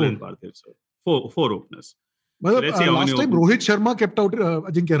 Rahul, and Parthiv. So four openers. Well, so last time Rohit Sharma kept out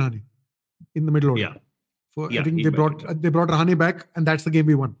Ajinkya Rahane in the middle order. I think they brought Rahane back, and that's the game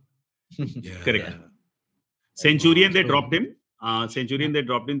we won. Correct. Yeah. Centurion, they dropped him.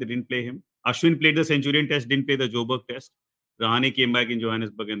 They didn't play him. Ashwin played the Centurion test, didn't play the Joburg test. Rahane came back in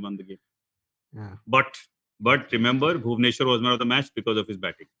Johannesburg and won the game. Yeah. But remember, Bhuvneshwar was man of the match because of his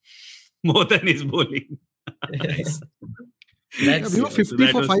batting, more than his bowling. We were 50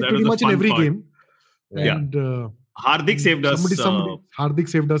 for 5 pretty much in every game. And Hardik saved us. Hardik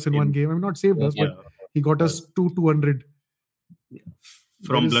saved us in one game. I mean, not saved us, but he got us 200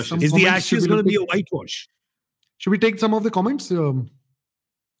 from blushes. Is the Ashes going to be a whitewash? Should we take some of the comments?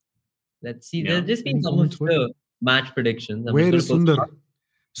 Let's see. There's just been some of the match predictions. Where is Sundar?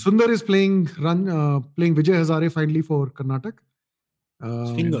 Sundar is playing Vijay Hazare finally for Karnataka.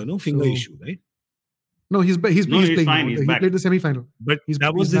 Finger issue, right? No, he's playing. Fine. He played the semi-final. But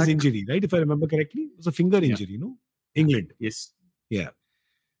that was his injury, right? If I remember correctly, it was a finger injury, no? England. Yes. Yeah.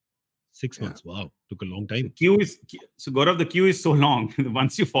 6 months. Wow. Took a long time. So Gaurav, the queue is so long.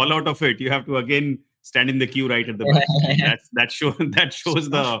 Once you fall out of it, you have to again stand in the queue right at the back. that shows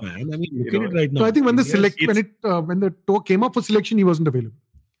the. Man, I mean, look at it right now. So I think when the tour came up for selection, he wasn't available.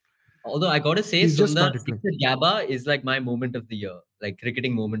 Although I gotta say, He's just Sundar started six at Gabba is like my moment of the year, like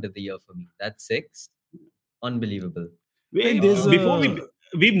cricketing moment of the year for me. That 6, unbelievable. Before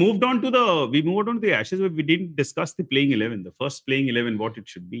we moved on to the Ashes, but we didn't discuss the playing 11, the first playing 11, what it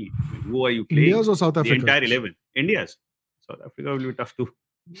should be. I mean, who are you playing? India's or South Africa? The entire 11. India's. South Africa will be tough to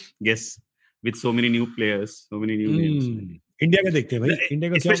guess with so many new players, so many new names. India का देखते हैं भाई. India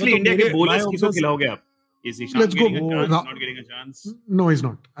का especially India के bowlers किसको खिलाओगे आप? Is Ishant Let's go. getting a chance? Not getting a chance? No, he's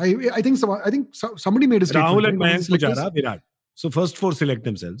not. I think somebody made a statement. Rahul and Mayank Pujara, Virat. So first 4 select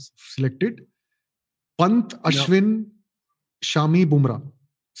themselves. Selected. Pant, Ashwin, Shami, Bumrah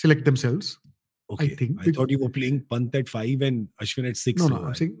select themselves. Okay. I thought you were playing Pant at 5 and Ashwin at 6. No,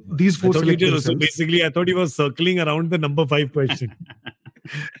 I'm saying these 4 select themselves. So basically, I thought you were circling around the number 5 question.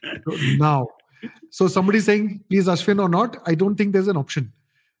 Now, so somebody's saying, please Ashwin or not? I don't think there's an option.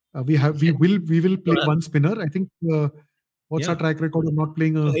 We will play one spinner. I think what's our track record of not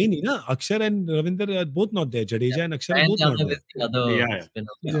playing a... Akshar and Ravinder are both not there. Jadeja and Akshar are both not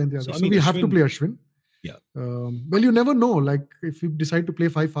there. So we have to play Ashwin. Yeah. Well, you never know. Like if we decide to play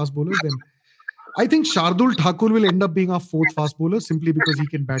 5 fast bowlers, then I think Shardul Thakur will end up being our 4th fast bowler simply because he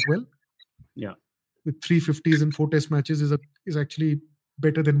can bat well. Yeah. With 350s in 4 test matches is actually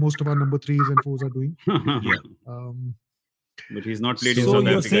better than most of our number 3s and 4s are doing. But he's not played in South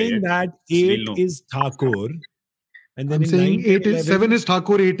Africa. So you're saying that 8 is Thakur, and then I'm saying 7 is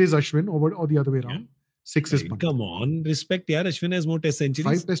Thakur, 8 is Ashwin, or the other way around. 6 is Pant. Come on, respect. Yeah, Ashwin has more test centuries.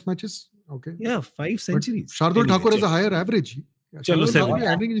 5 test matches. Okay. Yeah, 5 centuries. But Shardul Thakur has a higher average. Chalo 7.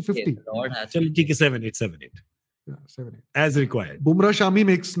 Average 50. Chalo, take 7, 8, 7, 8. Yeah, 7, 8. As required. Bumrah Shami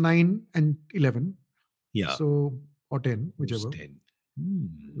makes 9 and 11. Yeah. So, or 10, whichever. 10.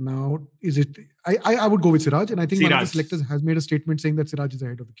 Now, is it... I would go with Siraj, and I think Siraj. one of the selectors has made a statement saying that Siraj is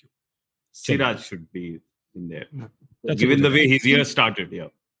ahead of the queue. Siraj should be in there. Yeah. Given the way his year started,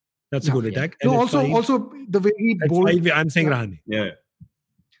 That's a good attack. No, also the way he bowled... 5, I'm saying Rahane. Yeah.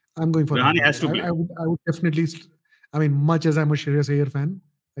 I'm going for Rahane has to play. I would definitely... I mean, much as I'm a Shreyas Iyer fan,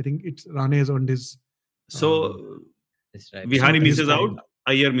 I think Rahane has earned his... So, right. Vihari misses out,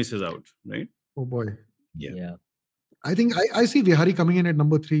 Iyer misses out, right? Oh boy. Yeah. I think I see Vihari coming in at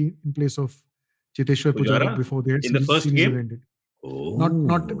number 3 in place of Cheteshwar Pujara before the first series game? has ended. Oh.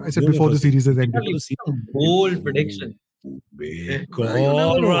 Not I said before the series has ended. Bold prediction.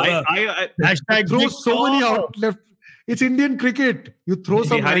 Hashtag throw so many out left. It's Indian cricket. You throw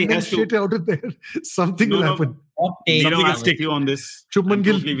some random shit out of there. Something will happen. Something will stick you on this. Shubman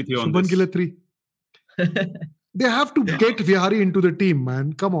Gill. Totally with you on Shubman this. Gill at 3. They have to get Vihari into the team,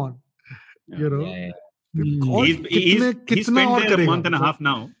 man. Come on. You know. He's spent there a month and a half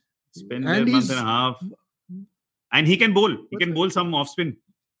now. And he can bowl. He can bowl some off spin.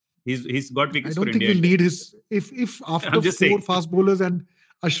 He's got wickets for India. I don't think we'll need his... If after 4 fast bowlers and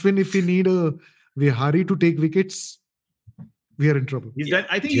Ashwin, if we need a Vihari to take wickets, we are in trouble.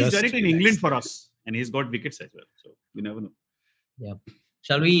 I think he's done it in England for us. And he's got wickets as well. So you never know. Yeah.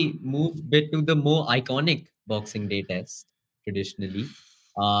 Shall we move a bit to the more iconic Boxing Day test traditionally?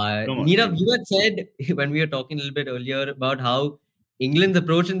 Nirav, you had said when we were talking a little bit earlier about how England's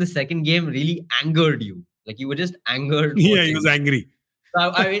approach in the second game really angered you. Like you were just angered. Yeah, he was angry.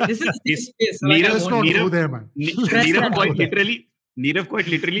 So, I mean, this is Nirav quite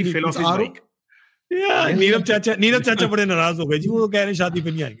literally fell off his bike. Yeah, Nirav Chacha बड़े नाराज हो गए जी, वो कह रहे हैं शादी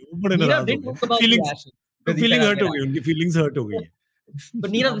पे नहीं आएंगे, वो बड़े नाराज हो गए. Feelings hurt हो गई, उनकी feelings hurt हो गई.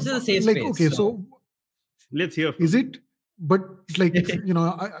 But Nirav, this is a safe space. Okay, so let's hear. Is it? But like you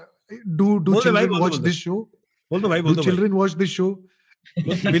know, do children watch this show? Do children watch this show?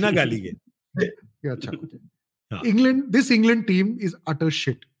 बिना गाली के. Yeah, okay. This England team is utter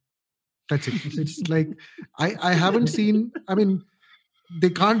shit. That's it. It's like I haven't seen. I mean, they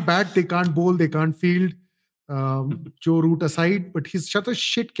can't bat, they can't bowl, they can't field. Joe Root aside, but he's such a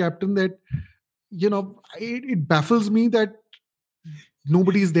shit captain that it baffles me that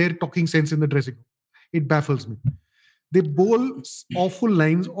nobody is there talking sense in the dressing room. It baffles me. They bowl awful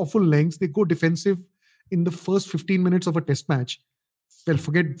lines, awful lengths. They go defensive in the first 15 minutes of a test match. Well,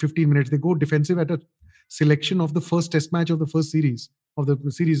 forget 15 minutes. They go defensive at a selection of the first test match of the first series,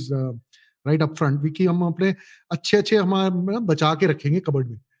 right up front. We हम अपने अच्छे हमारे बचा के रखेंगे cupboard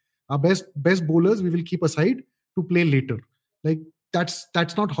में. Our best bowlers we will keep aside to play later. Like that's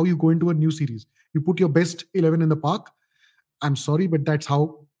not how you go into a new series. You put your best 11 in the park. I'm sorry, but that's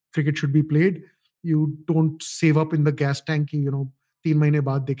how cricket should be played. You don't save up in the gas tank. 3 महीने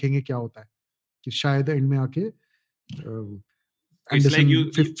बाद देखेंगे क्या होता है. कि शायद end में आके It's like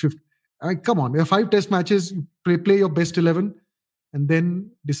Anderson fifth. Come on, there are 5 test matches. You play your best 11 and then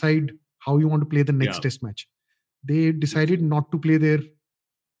decide how you want to play the next test match. They decided not to play their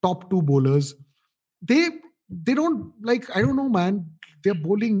top 2 bowlers. They don't, like, I don't know, man. They're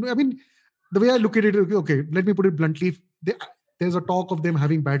bowling. I mean, the way I look at it, okay, let me put it bluntly. There's a talk of them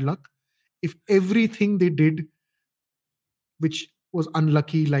having bad luck. If everything they did, which was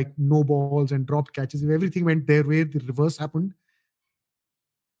unlucky, like no balls and dropped catches, if everything went their way, the reverse happened,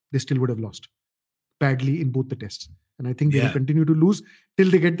 they still would have lost badly in both the tests. And I think they will continue to lose till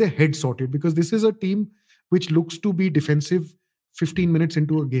they get their head sorted, because this is a team which looks to be defensive 15 minutes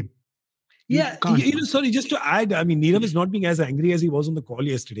into a game. Sorry, just to add, I mean, Neerav is not being as angry as he was on the call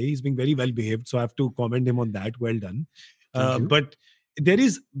yesterday. He's being very well behaved. So I have to comment him on that. Well done. But there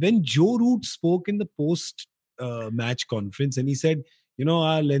is, when Joe Root spoke in the post match conference and he said,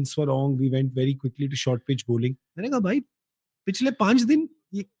 our lengths were wrong. We went very quickly to short pitch bowling. मैंने कहा भाई पिछले 5 दिन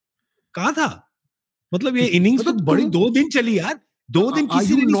ये कहाँ था? मतलब ये innings तो बड़ी 2 दिन चली यार. 2 दिन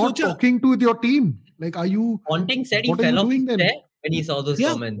किसी ने नहीं सोचा. Are you not talking to your team? Like, are you? Ponting said he fell off his chair when he saw those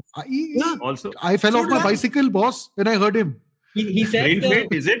comments. Also, I fell off my bicycle, boss, when I heard him. He said, brain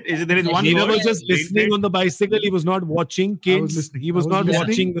fade, is it? There is one. Neerav was just listening on the bicycle. He was not watching kids. He was not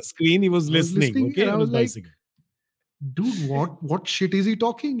watching the screen. He was listening. Okay, on his bicycle. Dude, what shit is he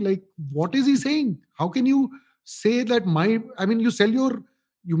talking? Like, what is he saying? How can you say that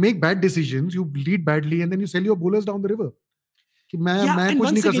you make bad decisions, you lead badly, and then you sell your bowlers down the river? And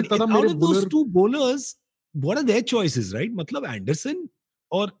once again, out of those 2 bowlers, what are their choices, right? Matlab Anderson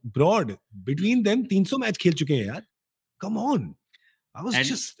or Broad, between them 300 match खेल चुके हैं यार. Come on. I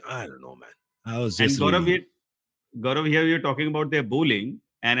don't know, man. I was just. And Gaurav, here you're talking about their bowling,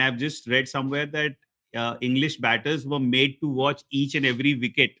 and I've just read somewhere that English batters were made to watch each and every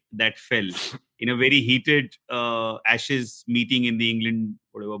wicket that fell in a very heated Ashes meeting in the England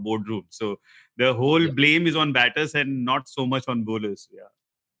boardroom. So the whole blame is on batters and not so much on bowlers.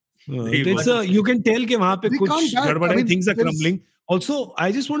 You can tell कि वहाँ पे कुछ गड़बड़ है, things are crumbling. Also,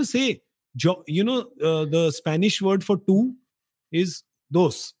 I just want to say, the Spanish word for 2 is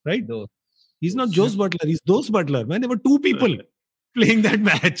dos, right? Dos. He's not Jose Butler, he's Dos Butler. Man, there were 2 people playing that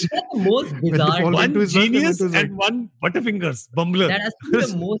match. That's the most bizarre. One genius and one butterfingers, bumbler. That has to be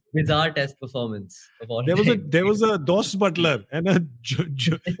the most bizarre test performance of all time. There was a Dos Butler and a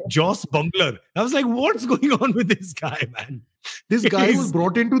Joss Bumbler. I was like, what's going on with this guy, man? This guy was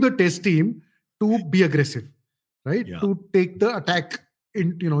brought into the test team to be aggressive, right? Yeah. To take the attack.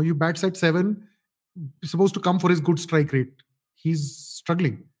 You bats at 7, supposed to come for his good strike rate. He's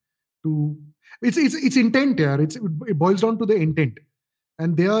struggling to. It's intent, yeah. It boils down to the intent,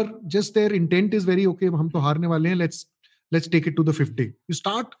 and their intent is very okay. हम तो हारने वाले हैं. Let's take it to the 5th day.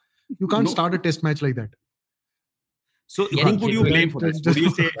 You can't start a test match like that. So who would you blame for this? Would you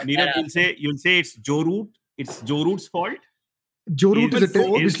say, Neerav, you'll say it's Joe Root? It's Joe Root's fault? Joe Root is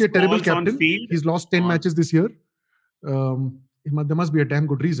obviously a terrible captain. He's lost 10 matches this year. There must be a damn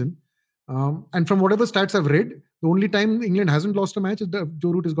good reason. And from whatever stats I've read, the only time England hasn't lost a match is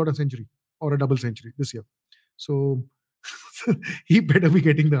Joe Root has got a century or a double century this year. So he better be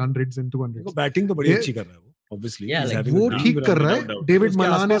getting the 100s and 200s. Batting तो बड़ी अच्छी कर रहा है वो, obviously. Yeah, like वो ठीक कर रहा है. David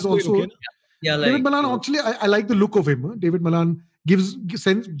Malan is also. David Malan, actually, I like the look of him. David Malan gives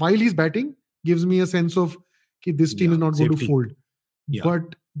sense while he's batting, gives me a sense of this team is not going to fold. Yeah.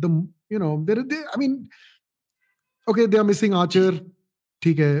 But okay, they are missing Archer.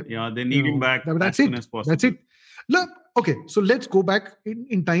 Yeah, they need him back as soon as possible. That's it. Look, okay, so let's go back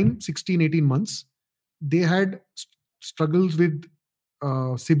in time, 16, 18 months. They had struggles with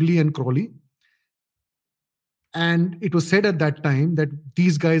Sibley and Crawley. And it was said at that time that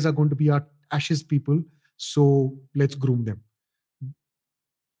these guys are going to be our Ashes people, so let's groom them.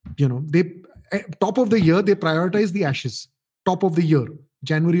 They top of the year, they prioritized the Ashes. Top of the year,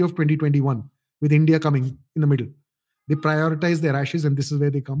 January of 2021, with India coming in the middle. They prioritize their Ashes, and this is where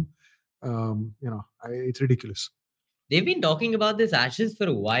they come. It's ridiculous. They've been talking about this Ashes for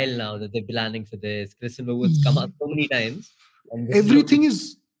a while now, that they're planning for this. Kristen Wood's come up so many times. Everything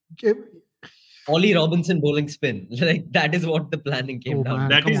is... Ollie Robinson bowling spin. Like, that is what the planning came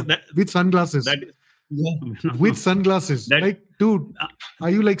down. With sunglasses. With sunglasses. Dude, are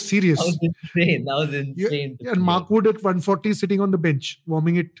you like serious? That was insane. And Mark Wood at 140 sitting on the bench,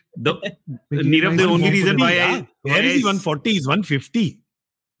 warming it. Neerav, the only reason why where is he 140? He's 150.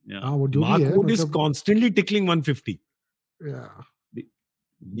 Yeah. Mark Wood is constantly tickling 150. Yeah.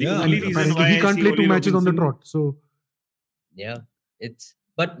 The only reason why he can't play 2 matches on the trot. So yeah,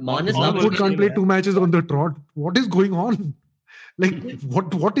 but Mark Wood can't play 2 matches on the trot. What is going on? Like,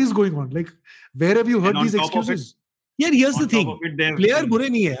 what is going on? Like, where have you heard these excuses? यार here's the thing, player बुरे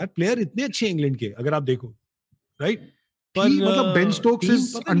नहीं है यार, player इतने अच्छे हैं England के अगर आप देखो, right? पर मतलब Ben Stokes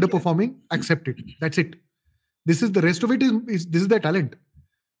is underperforming, accept it. That's it. This is the rest of it is this is their talent.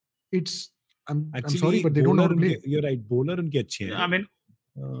 It's I'm sorry, but they don't know how to play. You're right, bowler उनके अच्छे हैं. I mean,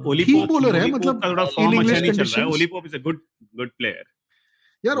 Oli Pope bowler है, मतलब in English conditions. Oli Pope is a good player.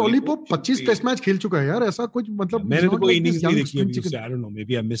 यार Oli Pope 25 test match खेल चुका है यार, ऐसा कुछ मतलब मैंने तो कोई इनिंग्स नहीं देखी अभी उससे, I don't know,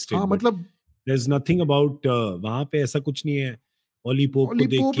 maybe I missed it. हाँ मतलब there's nothing about वहाँ पे ऐसा कुछ नहीं है. Oli Pope को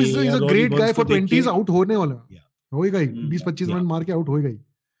देख के is a great guy for 20s, out होने वाला होएगा ही, 20-25 रन मार के आउट होएगा ही.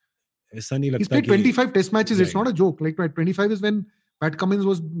 ऐसा नहीं लगता कि he's played 25 test matches. It's not a joke. Like 25 is when Pat Cummins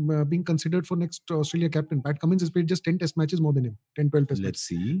was being considered for next Australia captain. Pat Cummins has played just 10 test matches more than him, 10-12 test Let's matches.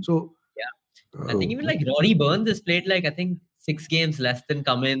 see. So I think even like Rory Burns has played like, I think 6 games less than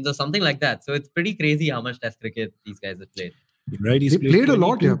Cummins or something like that. So it's pretty crazy how much test cricket these guys have played. Right, he's played a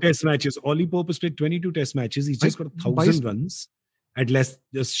lot. Test matches. Oli Pope has played 22 test matches. He's just got 1,000 runs at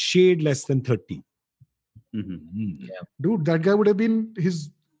just shade less than 30. Mm-hmm. Yeah. Dude, that guy would have been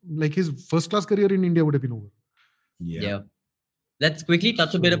his first class career in India would have been over. Yeah. Let's quickly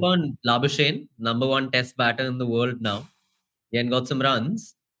touch a bit upon Labuschagne, number 1 test batter in the world now. He ain't got some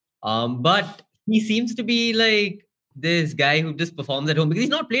runs. But he seems to be like this guy who just performs at home because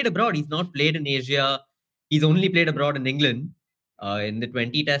he's not played abroad. He's not played in Asia. He's only played abroad in England. In the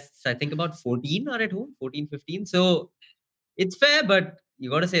 20 tests, I think about 14 are at home, 14, 15. So it's fair, but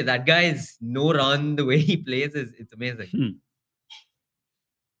you got to say that guy is no run. The way he plays it's amazing.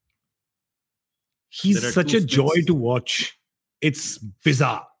 He's such a joy to watch. It's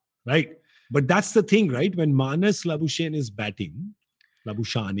bizarre, right? But that's the thing, right? When Manas Labuschagne is batting,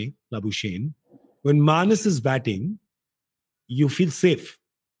 Labuschagne, when Manas is batting, you feel safe,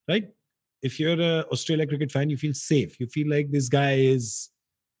 right? If you're an Australia cricket fan, you feel safe. You feel like this guy is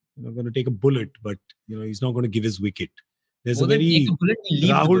going to take a bullet, but he's not going to give his wicket. There's a very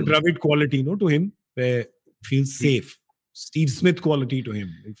Rahul Dravid quality to him, where feels safe. Steve Smith quality to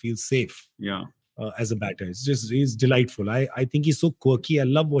him. He feels safe. Yeah. As a batter. He's delightful. I think he's so quirky. I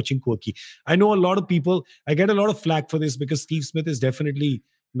love watching quirky. I know a lot of people, I get a lot of flack for this because Steve Smith is definitely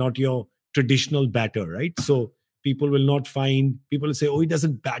not your traditional batter, right? So people will say, oh, he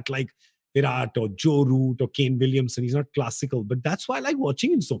doesn't bat like Virat or Joe Root or Kane Williamson. He's not classical. But that's why I like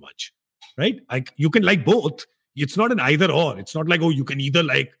watching him so much, right? You can like both. It's not an either or. It's not like, oh, you can either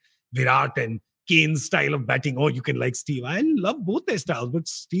like Virat and Kane's style of batting, or you can like Steve. I love both their styles, but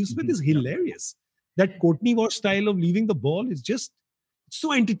Steve Smith is hilarious. That Courtney Walsh style of leaving the ball is just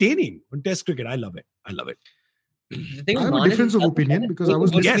so entertaining on Test cricket. I love it. I have a difference of opinion because I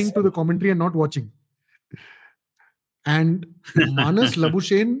was listening to the commentary and not watching. And Manas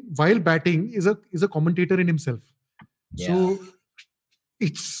Labuschagne, while batting, is a commentator in himself. Yeah. So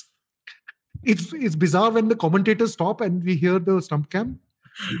it's bizarre when the commentators stop and we hear the stump cam.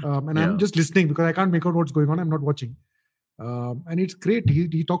 And I'm just listening because I can't make out what's going on. I'm not watching. And it's great.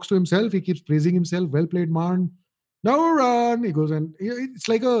 He talks to himself. He keeps praising himself. Well played, man. No run. He goes and it's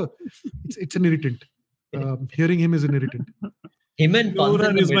like it's an irritant. Hearing him is an irritant. Him and no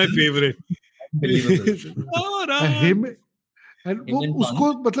run is my favorite. No run. Him and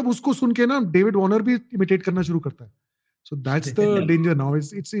उसको सुन के ना David Warner भी imitate करना शुरू करता है. So that's the danger now.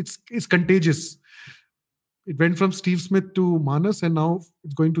 It's contagious. It went from Steve Smith to Manas and now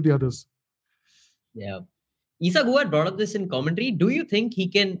it's going to the others. Yeah. Isak, who had brought up this in commentary, do you think he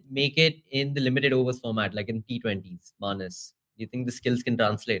can make it in the limited overs format, like in T20s, Manas? Do you think the skills can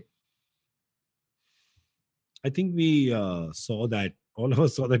translate? I think we saw that, all of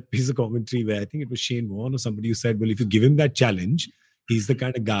us saw that piece of commentary where I think it was Shane Warne or somebody who said, well, if you give him that challenge, he's the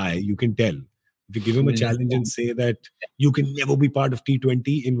kind of guy you can tell. If you give him a challenge and say that you can never be part of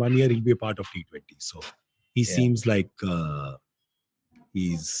T20, in 1 year he'll be a part of T20. So he seems like...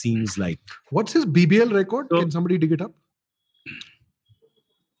 What's his BBL record? Can somebody dig it up?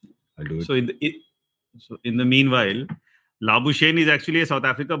 I'll do it. So in the meanwhile, Labuschagne is actually a South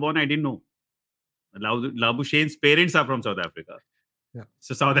Africa born. I didn't know. Labuschagne's parents are from South Africa. Yeah.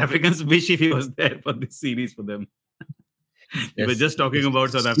 So South Africans wish if he was there for this series for them. We were just talking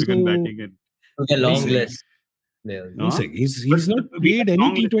about South African batting and a long list. He's not played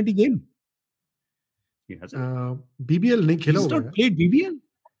any T20 game. BBL नहीं खेला होगा. He's not played BBL.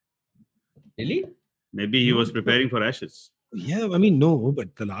 Really? Maybe he was preparing for Ashes. Yeah, I mean, no,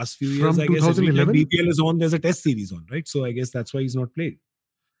 but the last few years, From I guess, 2011? BBL is on, there's a test series on, right? So I guess that's why he's not played.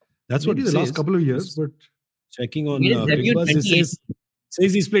 That's Maybe what it the last couple of years, but... Checking on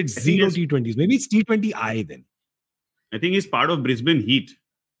says he's played 0 T20s. Maybe it's T20I then. I think he's part of Brisbane Heat.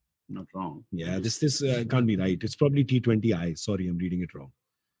 Not wrong. Yeah, this can't be right. It's probably T20I. Sorry, I'm reading it wrong.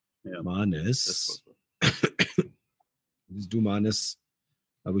 Yeah. Manas. Let's do Manas.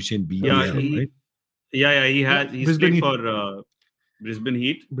 Abhushen BBL, Yeah, right? Yeah, he's Brisbane played Heat. for Brisbane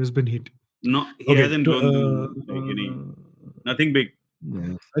Heat. Brisbane Heat. No, he hasn't done nothing big.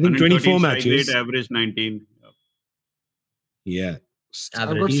 Yeah. I think 24 matches. Rate, average 19. Yeah.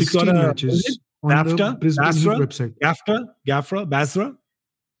 I've got 16 matches on the Brisbane Heat website. Gafra, Basra.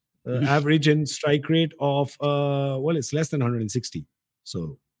 Average and strike rate of, it's less than 160.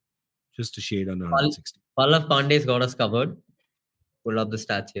 So just a shade under 160. Pallav Pandey's got us covered. Pull up the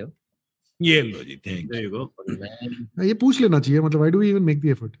stats here. Yeah, Loji, thanks. There you go. ये पूछ लेना चाहिए. Why do we even make the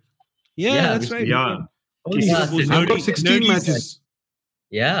effort? Yeah, that's right. Yeah. I've got 16 matches.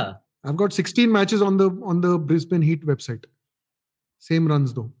 Yeah. I've got 16 matches on the Brisbane Heat website. Same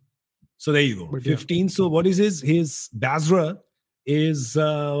runs though. So there you go. But 15. So what is his Basra is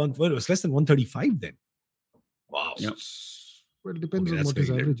it's less than 135 then. Wow. Yep. Well, it depends on what his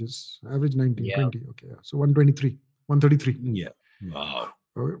average is. Average 19, 20. Okay. Yeah. So 123, 133. Yeah. Wow.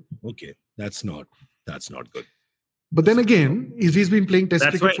 Okay. That's not good. But then again, if he's been playing Test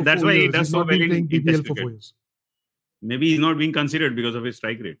cricket for 4 years, he's not been playing BBL for 4 years. Maybe he's not being considered because of his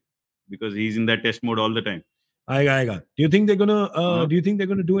strike rate, because he's in that test mode all the time. Do you think they're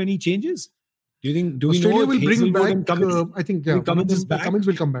gonna do any changes? Do you think Australia will bring back? I think Cummins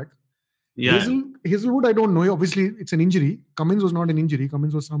will come back. Yeah. Hazelwood, I don't know. Obviously, it's an injury. Cummins was not an injury.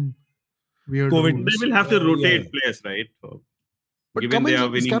 Cummins was some weird COVID. rules. They will have to rotate players, right? But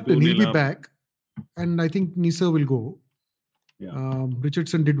Cummins is captain. He'll be back. And I think Nisa will go. Yeah.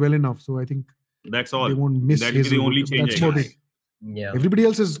 Richardson did well enough. So I think that's all. They won't miss That is the only change. That's about it. Yeah. Everybody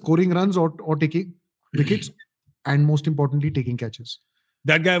else is scoring runs or taking wickets. And most importantly, taking catches.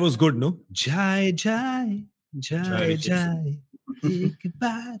 That guy was good, no? Jai. Carry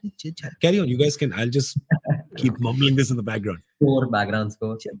on. You guys can. I'll just keep mumbling this in the background. Background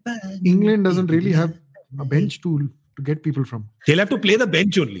score. England doesn't really have a bench to get people from. They'll have to play the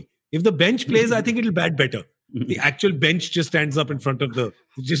bench only. If the bench plays, I think it'll bat better. The actual bench just stands up in front of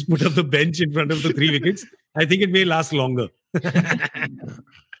just put up the bench in front of the 3 wickets. I think it may last longer.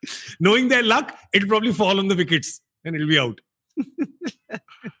 Knowing their luck, it'll probably fall on the wickets and it'll be out. There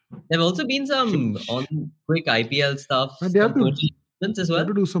have also been some quick IPL stuff. And they have to as well.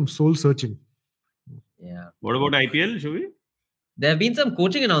 do some soul searching. Yeah. What about IPL, Shuvi? There have been some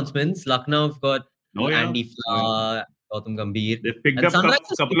coaching announcements. Lucknow have got Andy Flower, Gautam Gambhir. They picked up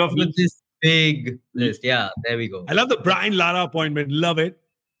a couple of this big list. Yeah, there we go. I love the Brian Lara appointment. Love it.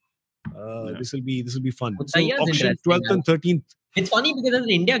 This will be fun. So auction 12th and 13th. It's funny because there's an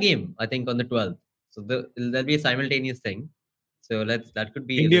India game, I think, on the 12th. So there'll be a simultaneous thing. So that could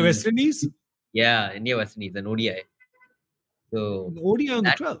be India West Indies. Yeah, India West Indies, an ODI. So ODI on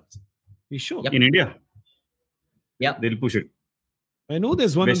the 12th. You sure? Yep. In India. Yeah, they'll push it. I know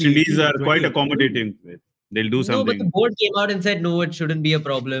there's one. West Indies are quite accommodating. They'll do something. No, but the board came out and said no, it shouldn't be a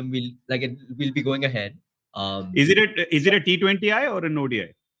problem. We'll be going ahead. Is it a T20I or an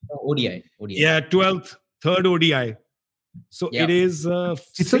ODI? ODI. Yeah, 12th, third ODI. So it is.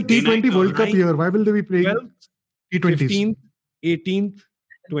 It's a T20 World Cup year. Why will they be playing 12th, T20s? 15th, 18th,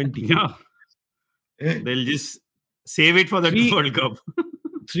 20th. Yeah. They'll just save it for the World Cup.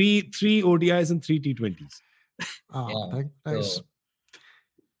 three ODIs and 3 T20s. Nice.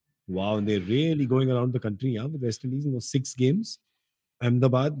 Wow, and they're really going around the country with West Indies in those 6 games.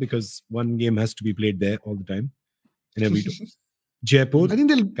 Ahmedabad, because one game has to be played there all the time. And every two. Jaipur, I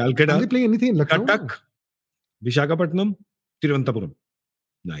think Calcutta, are they playing anything in Lucknow? Cuttack, Visakhapatnam, Tiruvananthapuram.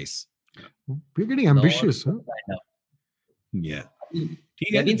 Nice. We're getting ambitious, huh? Yeah. There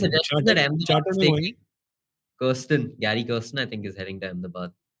have been suggestions that Ahmedabad Gary Kirsten, I think, is heading to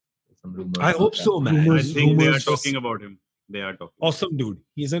Ahmedabad. Some rumors. I hope so, man. I think they are talking about him. They are talking. Awesome dude.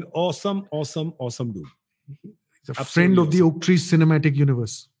 He's an awesome dude. He's a friend of the Oaktree cinematic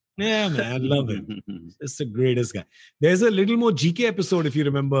universe. Yeah, man. I love it. It's the greatest guy. There's a little more GK episode, if you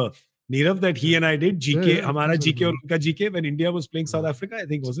remember, Nirav, that he and I did. GK, Hamara GK or Unka GK, when India was playing South Africa, I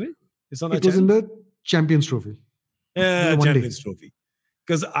think, wasn't it? It was in the Champions Trophy. Yeah, Champions Trophy.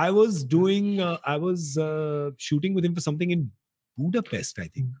 Because I was shooting with him for something in Budapest, I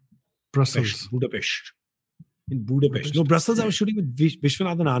think. Brussels. Budapest. In Budapest. No, Brussels, I was shooting with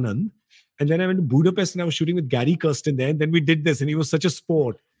Vishwanathan Anand. And then I went to Budapest and I was shooting with Gary Kirsten there. And then we did this and he was such a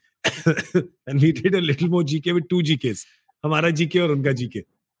sport. And we did a little more GK with 2 GKs. Hamara GK or Unka GK.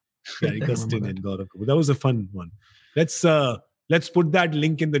 Gary Kirsten and Gaurav Kapoor. That was a fun one. Let's put that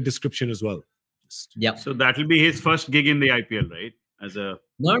link in the description as well. Yeah. So that will be his first gig in the IPL, right? As a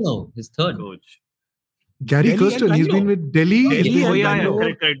no, his third coach. Gary Delhi Kirsten, and he's been Bangalore. with Delhi. Delhi he's been and with Bangalore.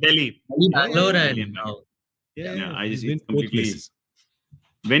 Correct. Delhi. Bangalore Yeah. and now. Yeah, I he's just been both completely. places.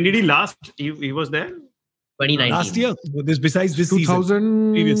 When did he last? He was there. 2019. Last year, besides this season,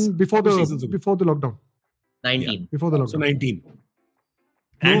 2000 previous before two seasons ago. the lockdown. 19. Before the So lockdown. 19.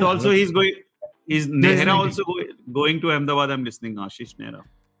 And No, also he's going. Is Yeah, Nehra 19. also going to Ahmedabad? I'm listening. Ashish Nehra.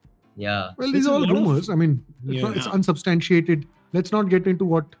 Yeah. Well, It's these a are all lot of- rumors. I mean, it's Yeah. unsubstantiated. Let's not get into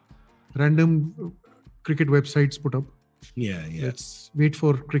what random cricket websites put up. Yeah. Let's wait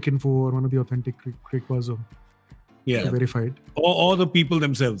for Cricinfo or one of the authentic Cricket Buzz Yeah. to verify it. Or the people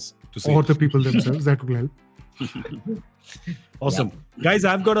themselves to say. Or the people themselves. That will help. Awesome. Guys,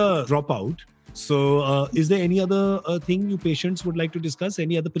 I've got to drop out. So is there any other thing you patients would like to discuss?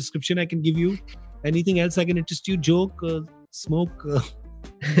 Any other prescription I can give you? Anything else I can interest you? Joke, smoke?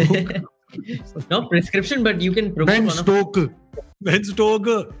 No prescription, but you can promote Ben one of Stoke. Ben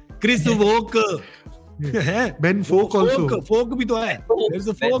Stoke, Chris Vogue. Ben Folk also. Folk bhi to hai. There's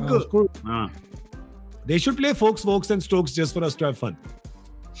a folk. Of course. Ah. They should play Folks, Vokes and Stokes just for us to have fun.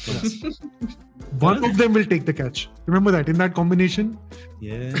 One of them will take the catch. Remember that in that combination,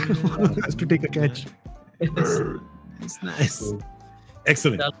 Yeah. one has to take a catch. It's nice.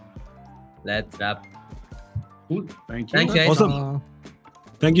 Excellent. Let's wrap. Cool. Thank you. Thanks, guys. Awesome.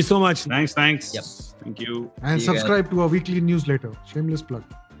 Thank you so much. Thanks. Yep. Thank you. And See you guys. subscribe to our weekly newsletter. Shameless plug.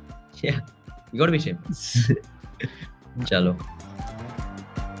 Yeah. You gotta be shameless. Chalo.